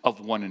aid of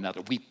one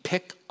another. We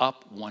pick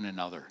up one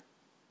another.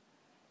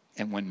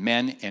 And when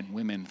men and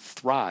women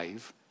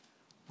thrive,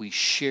 we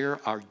share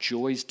our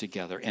joys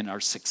together and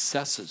our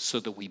successes so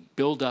that we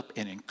build up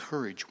and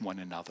encourage one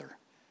another.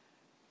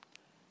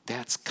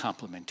 That's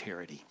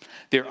complementarity.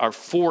 There are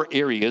 4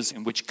 areas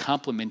in which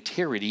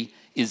complementarity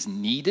is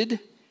needed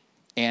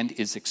and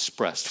is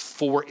expressed.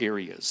 4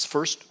 areas.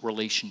 First,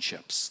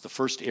 relationships. The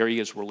first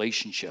area is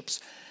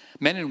relationships.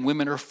 Men and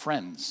women are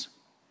friends,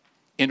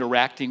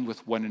 interacting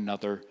with one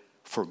another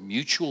for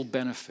mutual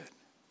benefit,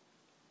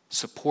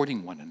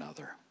 supporting one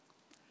another.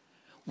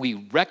 We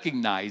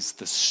recognize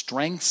the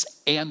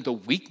strengths and the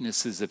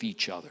weaknesses of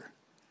each other.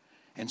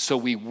 And so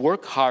we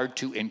work hard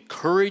to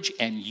encourage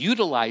and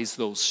utilize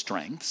those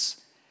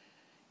strengths,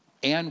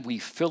 and we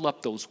fill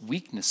up those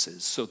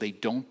weaknesses so they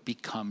don't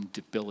become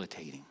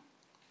debilitating.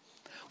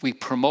 We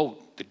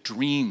promote the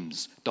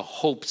dreams, the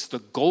hopes, the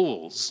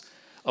goals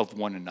of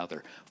one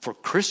another. For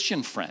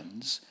Christian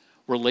friends,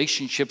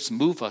 relationships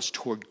move us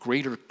toward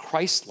greater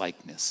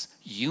Christ-likeness,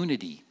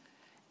 unity,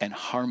 and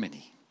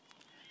harmony.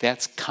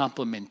 That's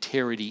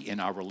complementarity in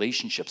our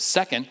relationships.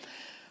 Second,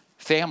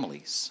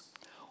 families.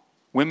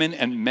 Women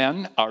and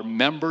men are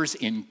members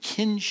in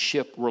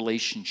kinship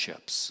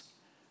relationships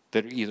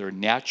that are either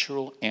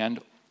natural and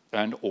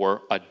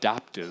or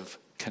adoptive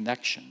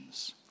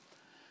connections.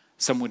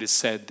 Someone has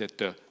said that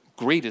the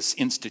greatest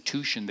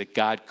institution that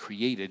God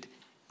created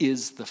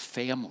is the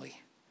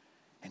family.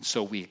 And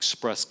so we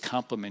express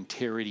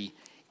complementarity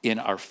in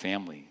our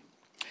family.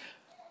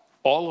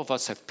 All of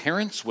us have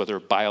parents, whether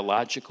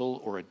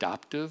biological or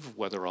adoptive,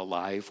 whether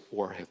alive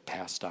or have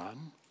passed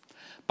on.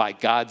 By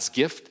God's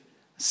gift,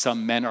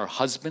 some men are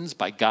husbands.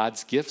 By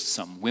God's gift,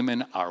 some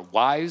women are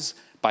wives.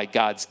 By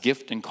God's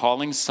gift and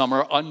calling, some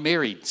are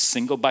unmarried,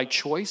 single by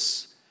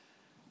choice,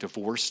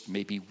 divorced,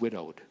 maybe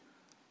widowed.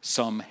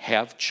 Some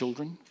have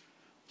children,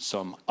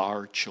 some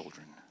are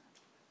children.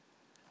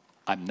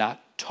 I'm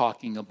not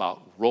talking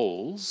about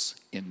roles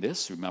in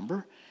this,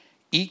 remember?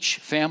 Each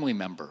family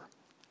member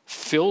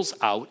fills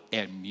out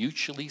and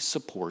mutually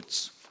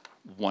supports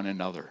one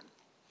another.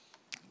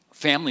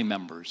 Family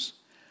members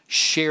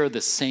share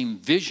the same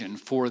vision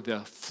for the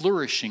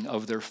flourishing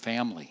of their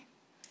family.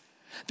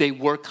 They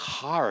work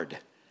hard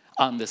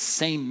on the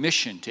same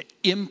mission to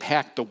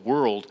impact the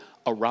world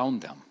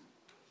around them.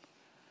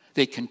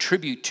 They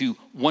contribute to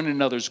one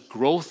another's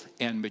growth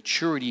and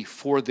maturity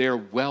for their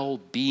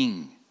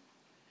well-being.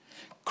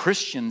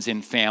 Christians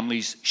in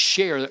families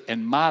share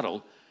and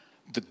model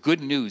the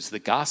good news, the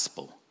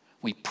gospel.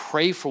 We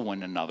pray for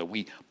one another.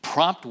 We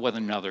prompt one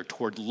another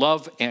toward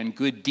love and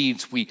good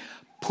deeds. We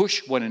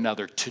push one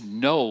another to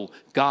know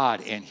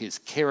God and his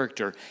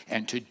character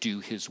and to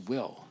do his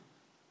will.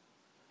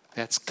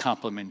 That's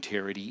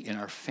complementarity in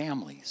our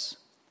families.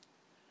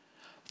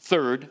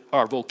 Third,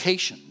 our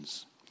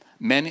vocations.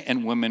 Men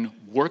and women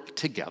work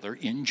together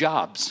in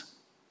jobs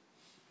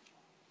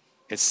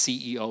as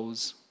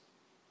CEOs,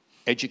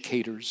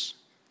 educators,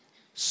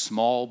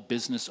 small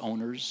business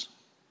owners,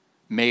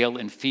 male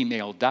and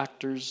female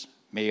doctors,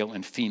 male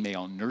and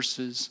female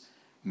nurses,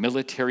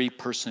 military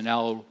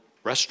personnel,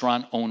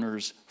 restaurant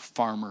owners,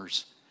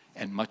 farmers,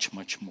 and much,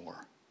 much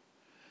more.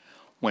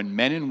 When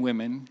men and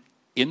women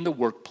in the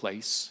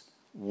workplace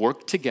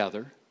work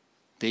together,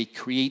 they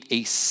create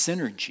a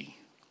synergy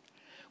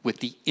with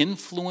the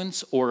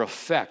influence or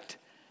effect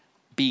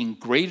being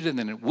greater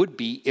than it would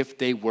be if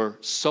they were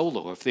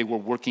solo, if they were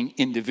working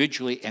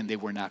individually and they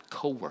were not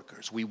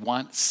co-workers. We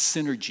want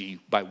synergy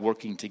by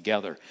working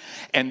together.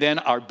 And then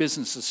our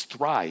businesses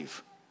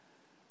thrive.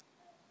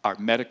 Our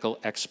medical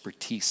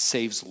expertise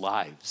saves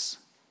lives.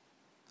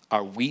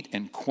 Our wheat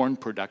and corn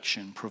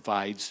production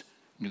provides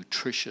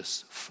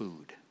nutritious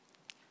food.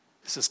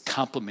 This is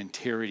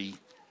complementarity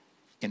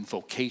in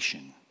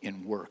vocation,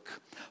 in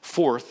work.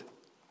 Fourth,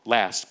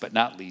 last but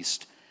not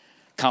least,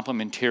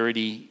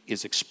 complementarity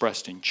is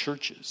expressed in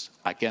churches.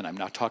 Again, I'm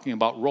not talking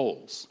about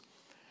roles.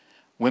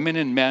 Women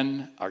and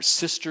men are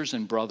sisters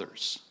and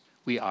brothers.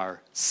 We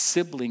are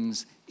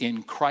siblings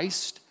in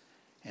Christ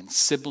and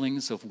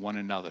siblings of one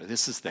another.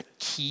 This is the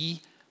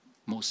key,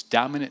 most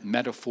dominant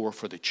metaphor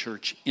for the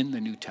church in the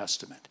New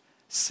Testament.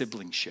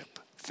 Siblingship,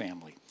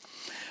 family.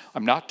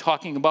 I'm not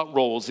talking about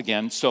roles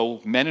again. So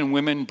men and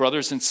women,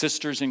 brothers and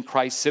sisters in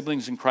Christ,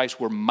 siblings in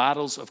Christ, we're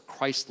models of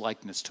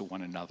Christ-likeness to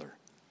one another.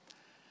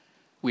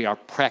 We are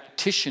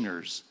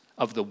practitioners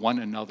of the one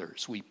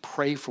another's. We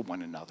pray for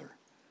one another,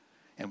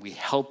 and we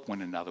help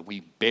one another.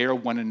 We bear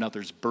one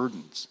another's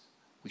burdens.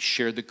 We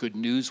share the good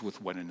news with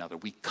one another.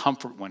 We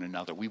comfort one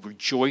another. We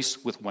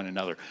rejoice with one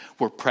another.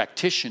 We're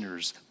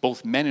practitioners,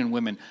 both men and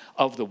women,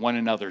 of the one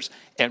another's,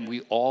 and we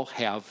all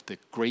have the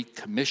Great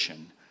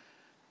Commission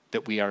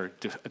that we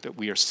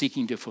are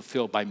seeking to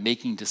fulfill by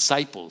making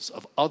disciples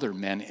of other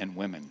men and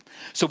women.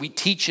 So we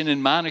teach and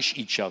admonish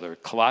each other,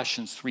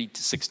 Colossians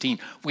 3:16.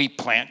 We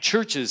plant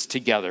churches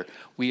together.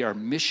 We are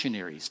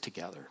missionaries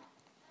together.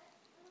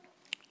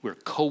 We're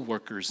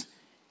co-workers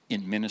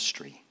in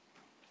ministry.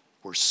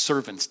 We're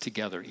servants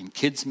together in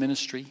kids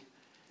ministry,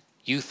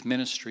 youth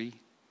ministry,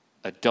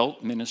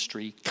 adult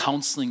ministry,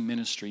 counseling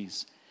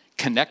ministries,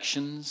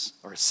 connections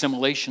or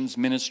assimilations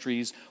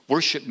ministries,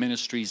 worship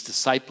ministries,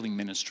 discipling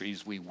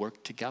ministries. We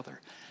work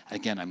together.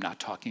 Again, I'm not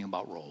talking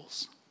about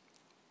roles.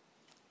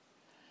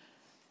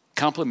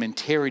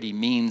 Complementarity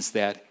means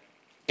that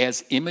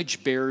as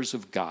image bearers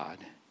of God,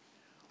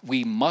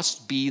 we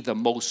must be the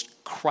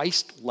most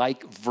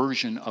Christ-like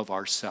version of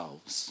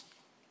ourselves.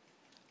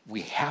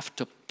 We have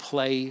to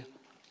play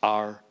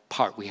our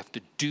part. We have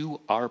to do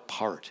our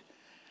part.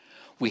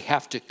 We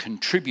have to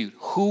contribute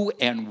who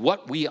and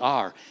what we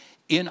are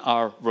in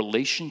our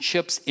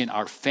relationships, in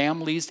our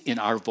families, in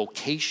our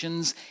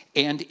vocations,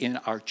 and in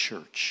our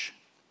church.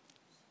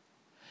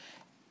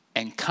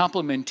 And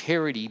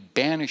complementarity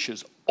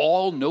banishes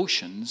all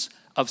notions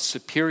of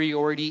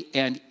superiority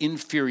and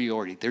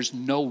inferiority. There's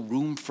no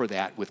room for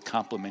that with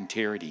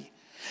complementarity.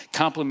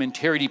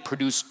 Complementarity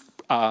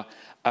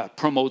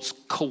promotes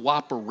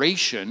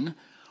cooperation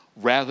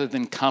rather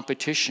than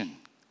competition.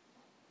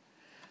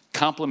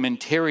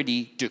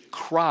 Complementarity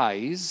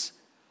decries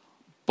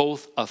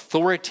both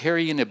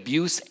authoritarian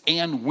abuse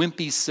and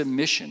wimpy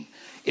submission.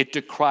 It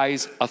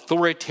decries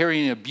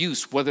authoritarian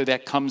abuse, whether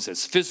that comes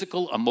as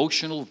physical,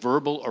 emotional,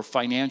 verbal, or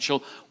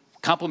financial.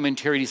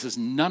 Complementarity says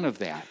none of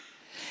that.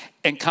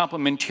 And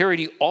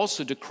complementarity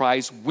also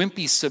decries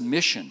wimpy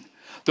submission,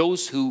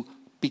 those who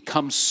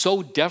become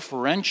so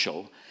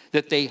deferential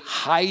that they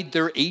hide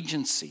their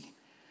agency.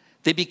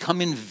 They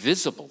become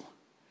invisible.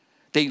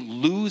 They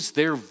lose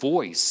their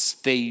voice.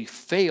 They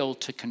fail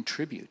to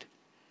contribute.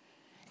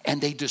 And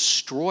they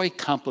destroy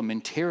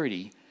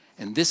complementarity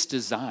in this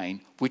design,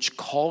 which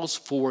calls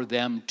for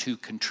them to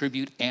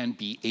contribute and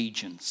be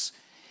agents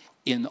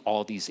in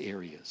all these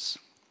areas.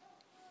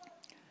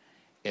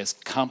 As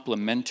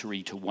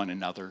complementary to one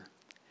another,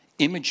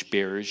 image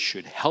bearers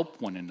should help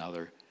one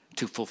another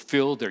to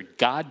fulfill their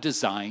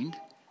God-designed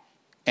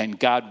and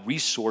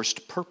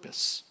God-resourced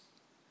purpose.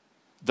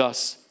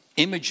 Thus,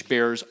 image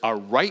bearers are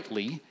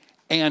rightly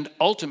and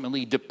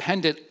ultimately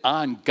dependent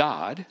on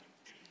God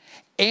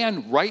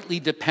and rightly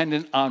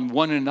dependent on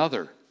one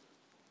another,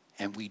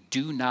 and we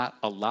do not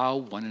allow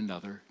one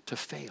another to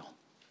fail.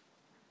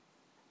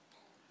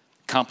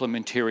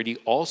 Complementarity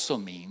also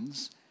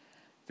means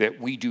that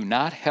we do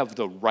not have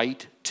the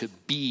right to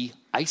be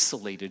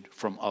isolated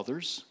from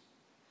others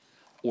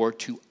or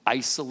to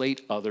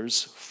isolate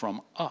others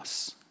from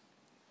us.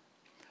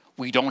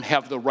 We don't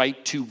have the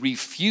right to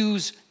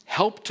refuse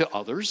help to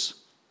others.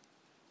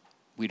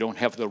 We don't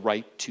have the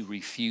right to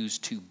refuse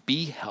to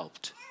be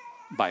helped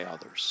by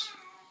others.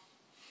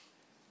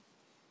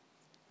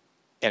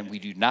 And we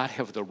do not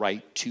have the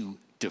right to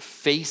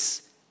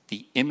deface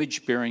the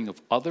image bearing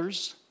of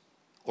others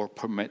or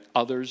permit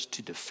others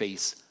to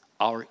deface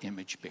our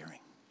image bearing.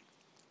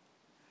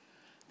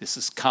 This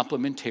is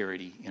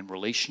complementarity in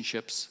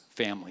relationships,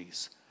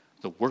 families,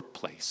 the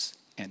workplace,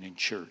 and in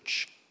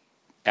church.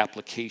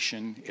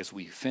 Application as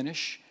we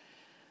finish.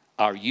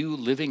 Are you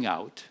living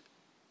out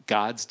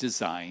God's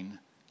design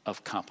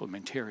of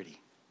complementarity?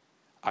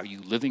 Are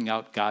you living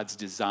out God's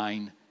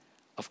design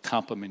of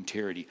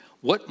complementarity?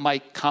 What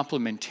might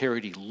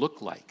complementarity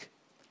look like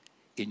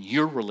in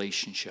your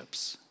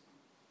relationships,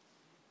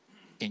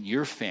 in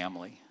your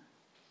family,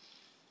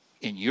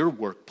 in your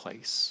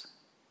workplace,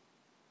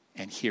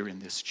 and here in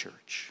this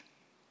church?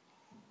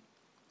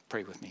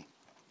 Pray with me.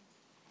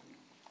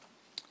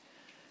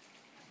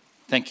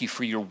 Thank you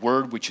for your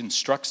word, which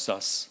instructs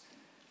us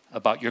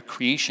about your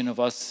creation of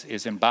us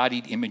as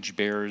embodied image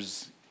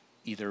bearers,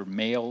 either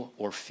male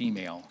or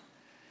female,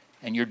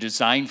 and your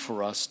design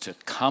for us to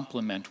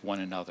complement one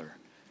another.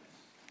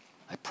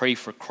 I pray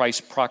for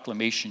Christ's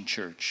Proclamation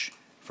Church,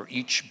 for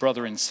each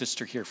brother and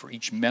sister here, for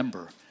each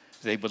member,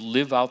 they would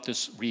live out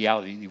this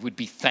reality. They would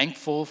be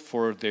thankful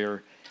for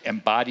their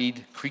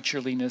embodied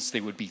creatureliness.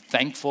 They would be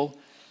thankful,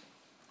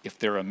 if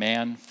they're a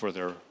man, for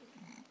their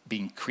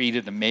being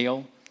created a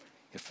male,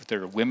 if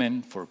they're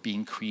women, for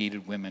being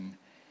created women.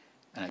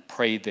 And I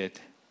pray that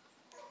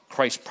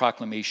Christ's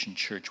Proclamation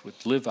Church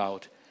would live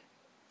out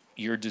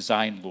your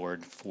design,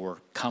 Lord, for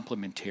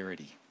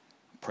complementarity.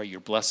 I pray your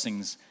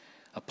blessings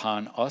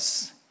upon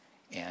us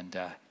and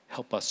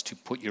help us to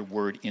put your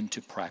word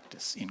into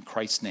practice. In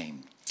Christ's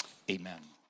name, amen.